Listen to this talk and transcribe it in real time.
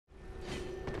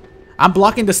I'm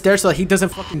blocking the stairs so that he doesn't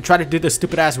fucking try to do the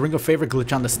stupid ass Ring of Favor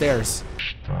glitch on the stairs.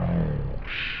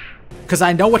 Because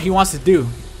I know what he wants to do.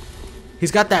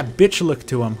 He's got that bitch look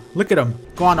to him. Look at him.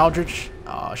 Go on, Aldrich.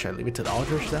 Oh, should I leave it to the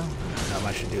Aldrich though? I don't know if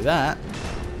I should do that.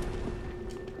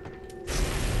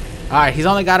 Alright, he's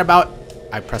only got about...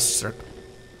 I pressed circle.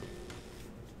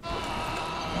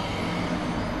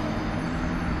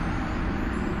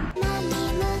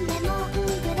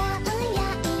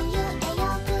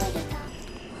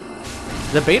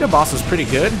 The beta boss was pretty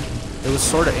good. It was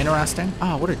sort of interesting.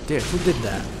 Oh, what a dick. Who did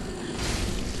that?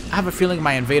 I have a feeling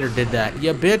my invader did that.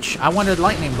 Yeah, bitch. I wanted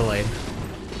lightning blade.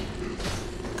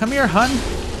 Come here, hun.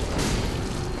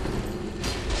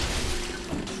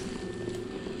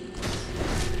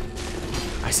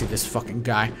 I see this fucking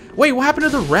guy. Wait, what happened to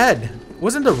the red?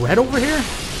 Wasn't the red over here?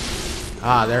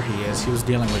 Ah, there he is. He was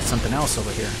dealing with something else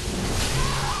over here.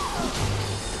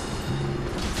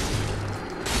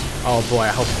 Oh boy, I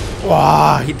hope...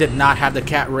 Wow, he did not have the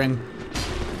cat ring.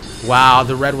 Wow,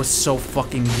 the red was so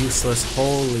fucking useless.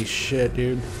 Holy shit,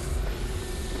 dude.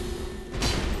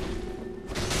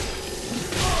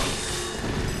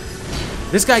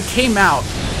 This guy came out.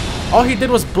 All he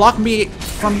did was block me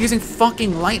from using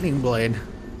fucking lightning blade.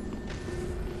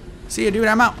 See ya, dude,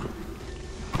 I'm out.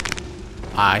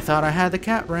 I thought I had the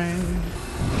cat ring.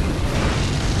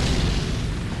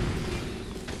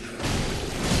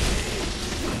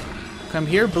 Come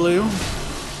here, blue.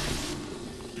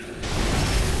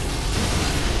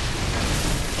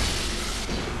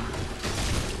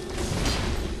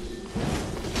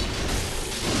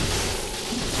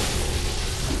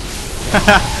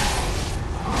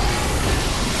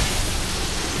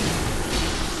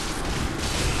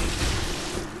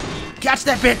 Catch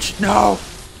that bitch! No!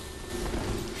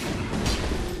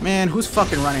 Man, who's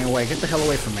fucking running away? Get the hell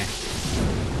away from me.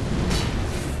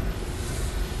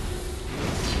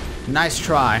 Nice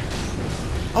try.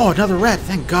 Oh, another red.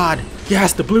 Thank God.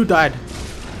 Yes, the blue died.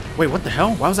 Wait, what the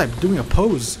hell? Why was I doing a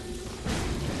pose?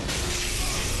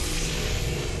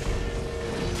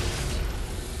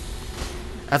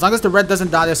 As long as the red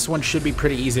doesn't die, this one should be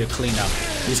pretty easy to clean up.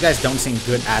 These guys don't seem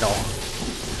good at all.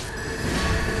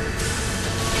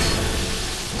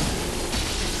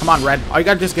 Come on, red. All you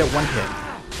gotta just get one hit.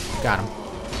 Got him.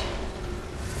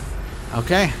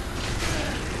 Okay.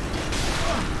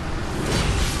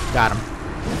 Got him.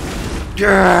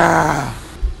 Yeah!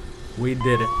 We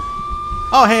did it.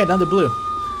 Oh, hey, another blue.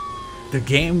 The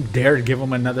game dared give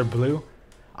him another blue.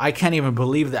 I can't even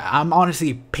believe that. I'm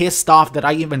honestly pissed off that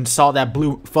I even saw that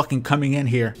blue fucking coming in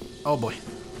here. Oh boy.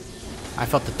 I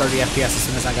felt the 30 FPS as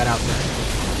soon as I got out there.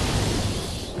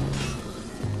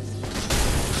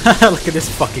 Look at this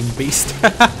fucking beast.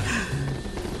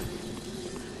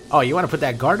 Oh, you want to put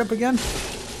that guard up again?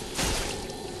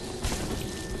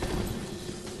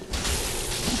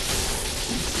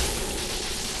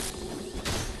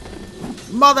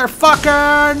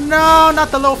 Motherfucker! No, not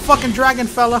the little fucking dragon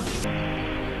fella.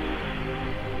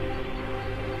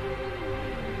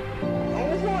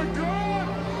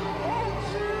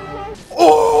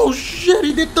 Oh shit,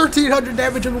 he did 1300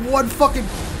 damage in one fucking...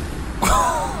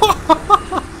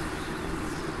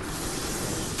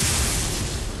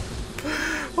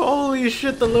 Holy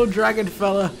shit, the little dragon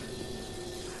fella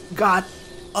got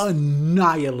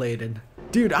annihilated.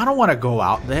 Dude, I don't want to go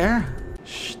out there.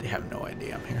 Shh, they have no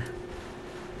idea I'm here.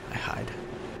 I hide.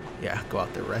 Yeah, go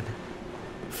out there, red.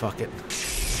 Fuck it.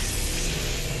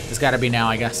 It's gotta be now,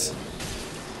 I guess.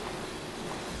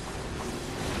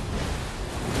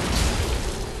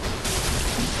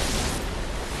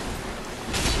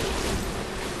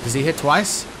 Does he hit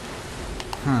twice?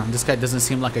 This guy doesn't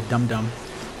seem like a dum-dum.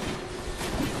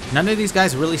 None of these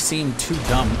guys really seem too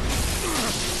dumb.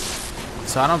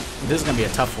 So I don't... This is gonna be a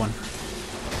tough one.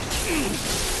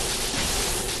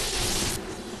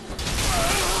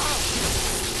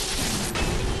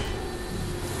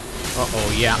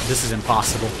 Uh-oh, yeah, this is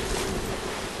impossible.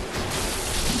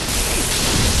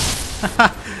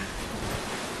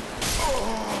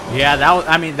 Yeah, that was...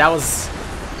 I mean, that was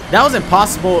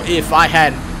impossible if I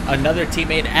had another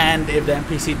teammate and if the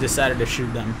NPC decided to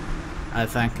shoot them, I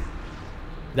think.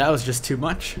 That was just too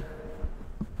much.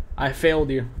 I failed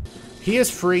you. He is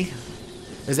free.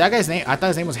 Is that guy's name? I thought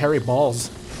his name was Harry Balls.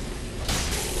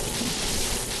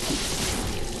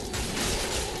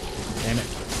 Damn it.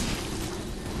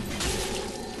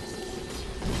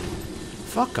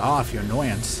 Fuck off, you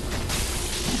annoyance.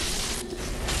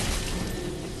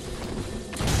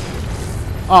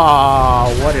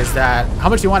 Oh, what is that? How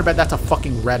much do you want to bet that's a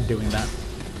fucking red doing that?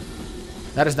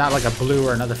 That is not like a blue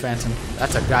or another phantom.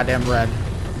 That's a goddamn red.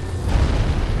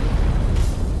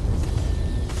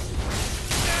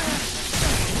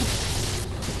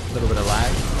 A little bit of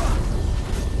lag.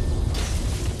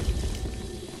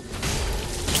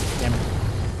 Damn it.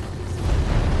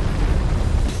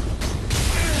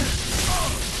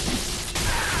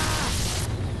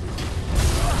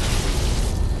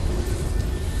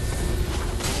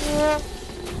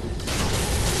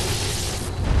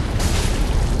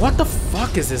 What the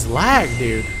fuck is this lag,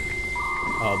 dude?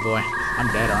 Oh boy,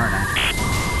 I'm dead, aren't I?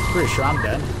 Pretty sure I'm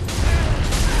dead.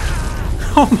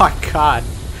 Oh my god.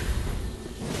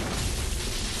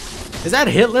 Is that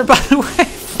Hitler, by the way?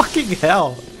 Fucking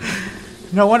hell.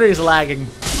 No wonder he's lagging.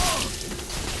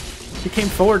 He came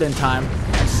forward in time.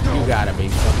 You gotta be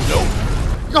fucking... Nope.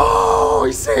 Oh,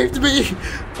 he saved me!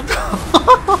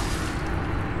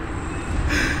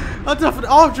 What's up with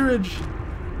Aldrich?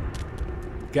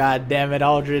 God damn it,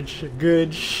 Aldrich.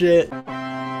 Good shit.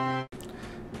 That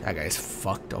guy's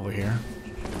fucked over here.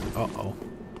 Uh-oh.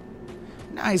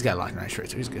 Nah, he's got a lot of nice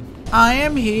traits, so he's good. I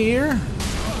am here.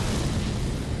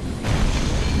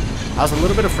 I was a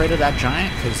little bit afraid of that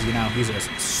giant, because, you know, he's a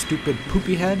stupid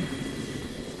poopy head.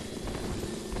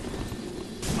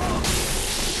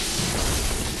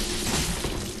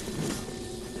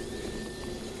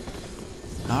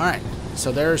 Alright,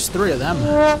 so there's 3 of them.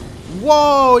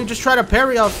 Whoa, he just tried to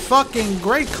parry a fucking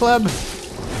great club.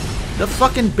 The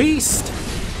fucking beast.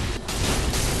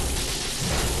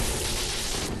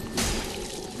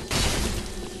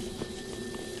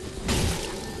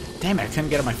 Damn it, I couldn't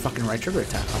get my fucking right trigger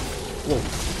attack off.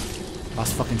 Whoa.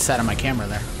 Lost fucking sight on my camera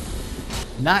there.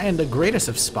 Not in the greatest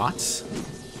of spots.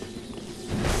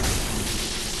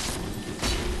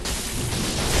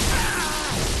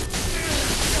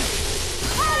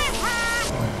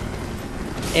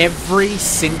 Every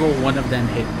single one of them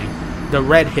hit me. The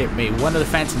red hit me. One of the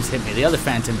phantoms hit me. The other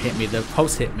phantom hit me. The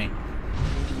post hit me.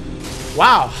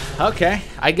 Wow. Okay.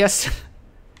 I guess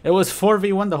it was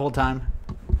 4v1 the whole time.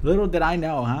 Little did I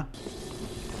know, huh?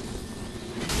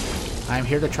 I'm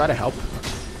here to try to help.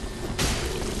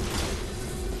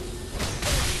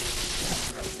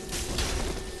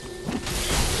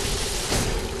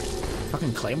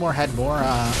 Fucking Claymore had more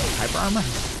hyper armor.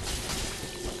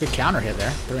 Good counter hit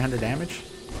there. 300 damage.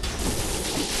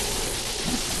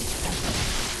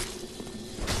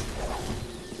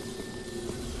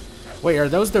 Wait, are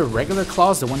those the regular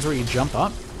claws? The ones where you jump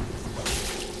up?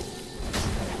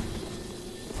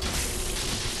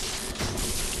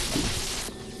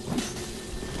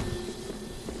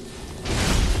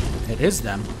 It is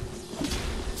them.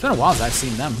 It's been a while since I've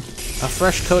seen them. A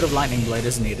fresh coat of lightning blade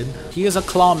is needed. He is a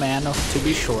claw man, to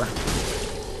be sure.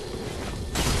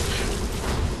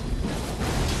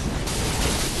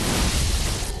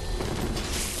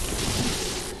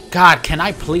 God, can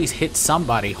I please hit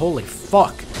somebody? Holy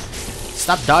fuck.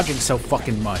 Stop dodging so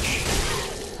fucking much.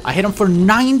 I hit him for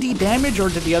 90 damage, or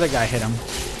did the other guy hit him?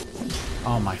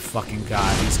 Oh my fucking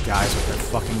god, these guys with their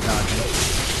fucking dodging.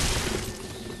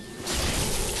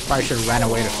 Probably should have ran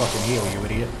away to fucking heal, you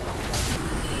idiot.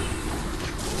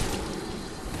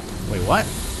 Wait, what?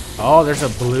 Oh, there's a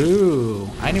blue.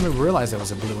 I didn't even realize there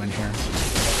was a blue in here.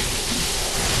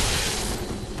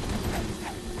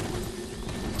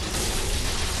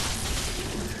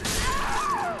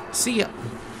 See ya.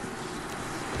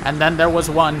 And then there was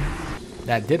one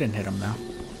that didn't hit him, though.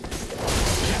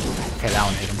 Okay, that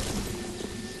one hit him.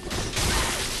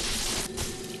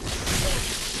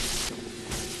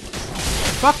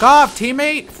 Fuck off,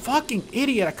 teammate! Fucking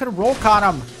idiot, I could've roll caught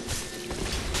him.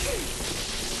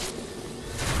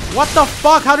 What the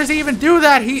fuck? How does he even do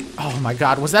that? Oh my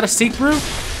god, was that a seek route?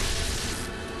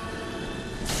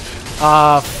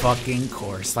 Fucking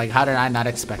course. Like, how did I not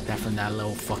expect that from that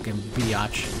little fucking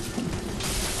biatch?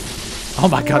 Oh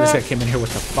my god, this guy came in here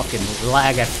with the fucking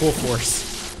lag at full force.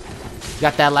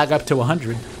 Got that lag up to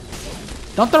 100.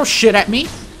 Don't throw shit at me.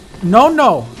 No,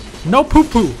 no. No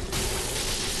poo-poo.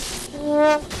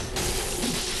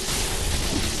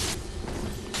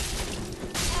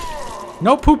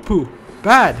 No poo-poo.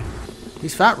 Bad.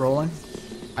 He's fat rolling.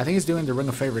 I think he's doing the Ring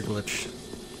of Favor glitch.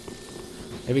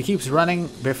 If he keeps running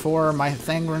before my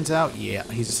thing runs out, yeah,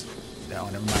 he's... No,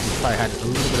 never mind. He probably had a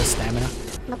little bit of stamina.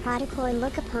 Mepodicore,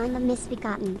 look upon the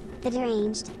misbegotten, the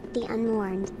deranged, the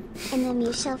unmourned. In them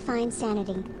you shall find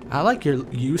sanity. I like your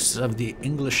use of the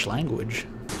English language.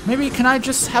 Maybe can I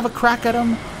just have a crack at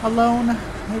him alone?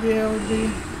 Maybe it would be...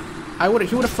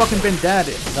 He would have fucking been dead.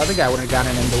 The other guy would have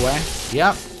gotten in the way.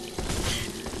 Yep.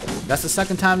 That's the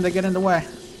second time they get in the way.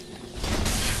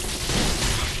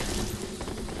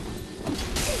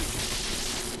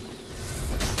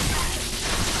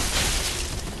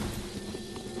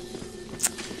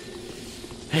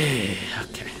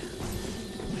 Okay.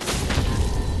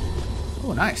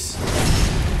 Oh, nice.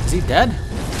 Is he dead?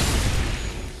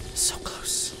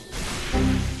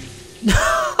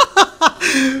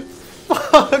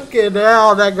 Fucking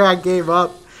hell, that guy gave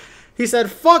up. He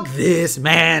said, fuck this,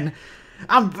 man.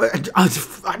 I'm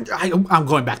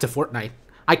going back to Fortnite.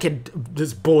 I can,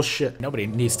 this bullshit. Nobody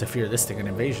needs to fear this thing in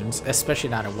invasions, especially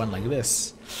not at one like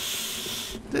this.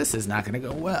 This is not gonna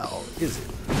go well, is it?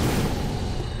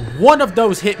 One of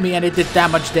those hit me and it did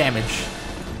that much damage.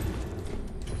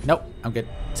 Nope, I'm good.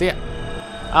 See ya.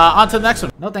 On to the next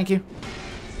one. No, thank you.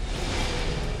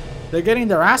 They're getting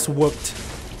their ass whooped.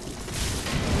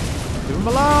 Leave them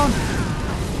alone.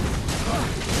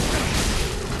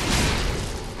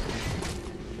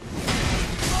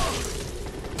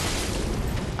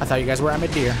 I thought you guys were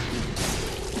Invader.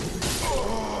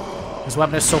 This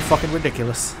weapon is so fucking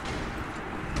ridiculous.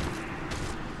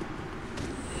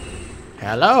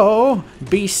 Hello,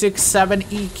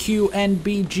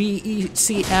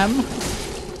 B67EQNBGECM.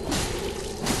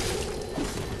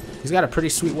 He's got a pretty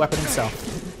sweet weapon himself.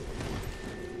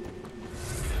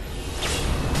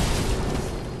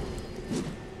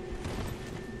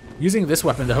 Using this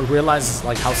weapon though, realize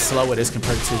like how slow it is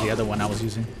compared to the other one I was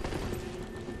using.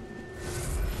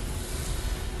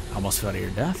 Almost fell to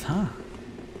your death, huh?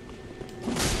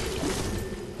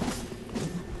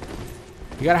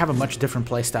 You gotta have a much different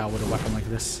playstyle with a weapon like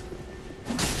this.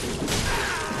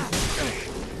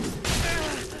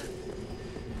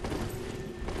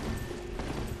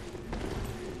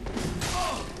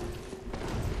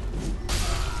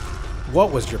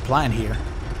 What was your plan here?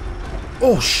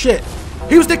 Oh shit!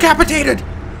 He was decapitated!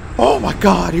 Oh my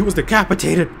god, he was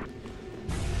decapitated!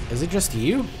 Is it just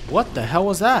you? What the hell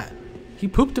was that? He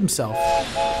pooped himself.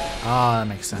 Ah, that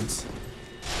makes sense.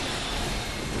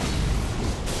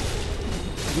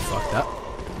 You fucked up.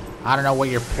 I don't know what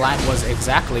your plan was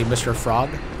exactly, Mr. Frog.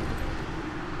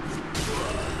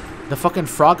 The fucking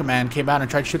frog man came out and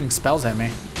tried shooting spells at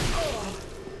me.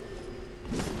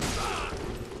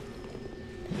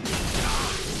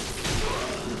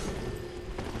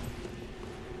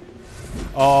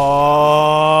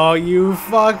 Oh, you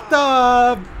fucked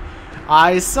up.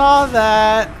 I saw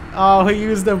that. Oh, he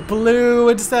used the blue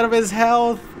instead of his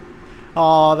health.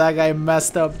 Oh, that guy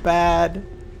messed up bad.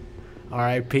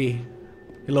 R.I.P.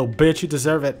 You little bitch, you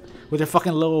deserve it. With your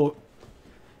fucking little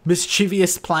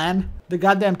mischievous plan. The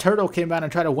goddamn turtle came out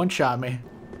and tried to one-shot me.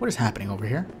 What is happening over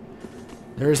here?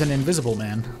 There is an invisible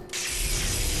man.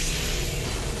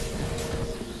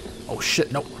 Oh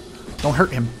shit, nope. Don't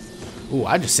hurt him. Ooh,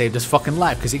 I just saved his fucking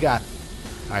life because he got...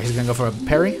 Alright, he's gonna go for a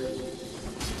parry.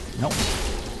 Nope.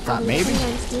 Thought maybe.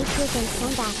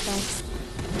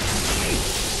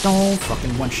 Don't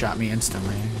fucking one-shot me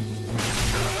instantly.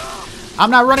 I'm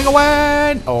not running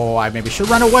away! Oh, I maybe should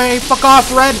run away. Fuck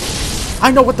off, Red! I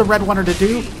know what the Red wanted to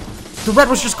do. The Red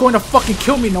was just going to fucking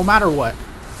kill me no matter what.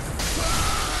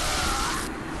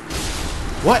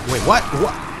 What? Wait, what?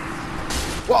 What?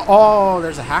 What? Oh,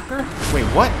 there's a hacker? Wait,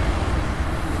 what?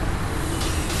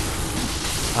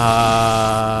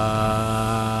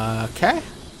 Okay.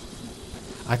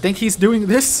 I think he's doing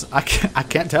this. I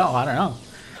can't tell. I don't know.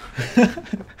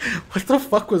 What the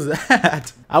fuck was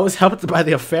that? I was helped by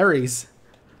the fairies.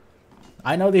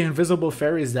 I know the invisible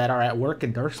fairies that are at work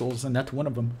in Dark Souls, and that's one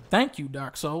of them. Thank you,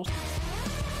 Dark Souls.